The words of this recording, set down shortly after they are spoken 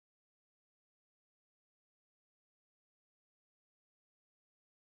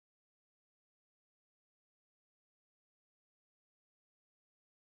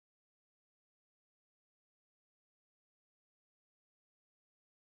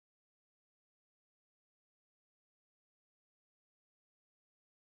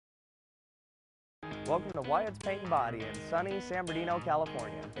Welcome to Wyatt'S Paint and Body in sunny San Bernardino,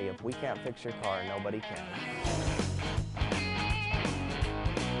 California. Hey, if we can't fix your car, nobody can.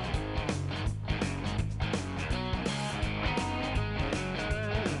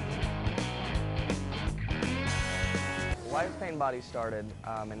 Wyatt'S Paint and Body started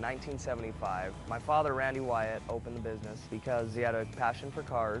in 1975. My father, Randy Wyatt, opened the business because he had a passion for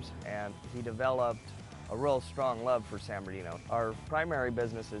cars and he developed a real strong love for San Bernardino. Our primary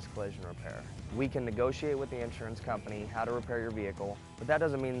business is collision repair. We can negotiate with the insurance company how to repair your vehicle, but that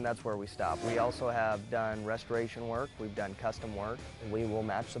doesn't mean that's where we stop. We also have done restoration work, we've done custom work. We will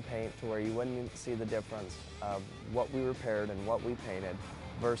match the paint to where you wouldn't see the difference of what we repaired and what we painted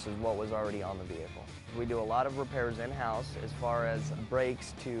versus what was already on the vehicle. We do a lot of repairs in-house as far as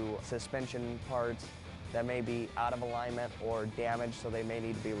brakes to suspension parts that may be out of alignment or damaged, so they may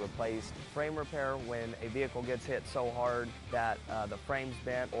need to be replaced. Frame repair, when a vehicle gets hit so hard that the frame's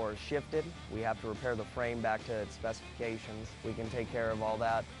bent or shifted, we have to repair the frame back to its specifications. We can take care of all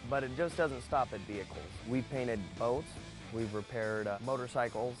that, but it just doesn't stop at vehicles. We've painted boats, we've repaired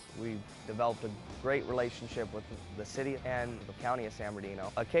motorcycles, we've developed a great relationship with the city and the county of San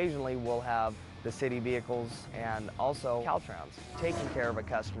Bernardino. Occasionally we'll have the city vehicles and also Caltrans. Taking care of a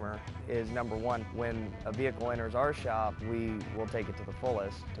customer is number one. When a vehicle enters our shop, we will take it to the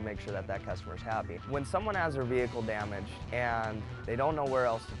fullest to make sure that that customer is happy. When someone has their vehicle damaged and they don't know where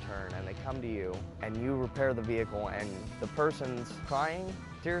else to turn and they come to you and you repair the vehicle and the person's crying,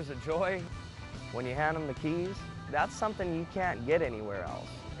 tears of joy, when you hand them the keys, that's something you can't get anywhere else.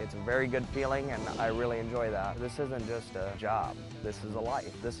 It's a very good feeling and I really enjoy that. This isn't just a job, this is a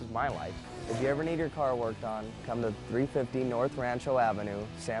life. This is my life. If you ever need your car worked on, come to 350 North Rancho Avenue,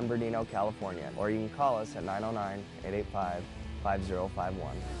 San Bernardino, California, or you can call us at 909-885-5051.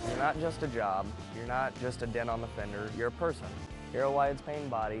 You're not just a job, you're not just a dent on the fender, you're a person. Here at Wyatt'S Paint and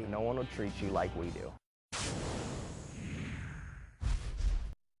Body, no one will treat you like we do.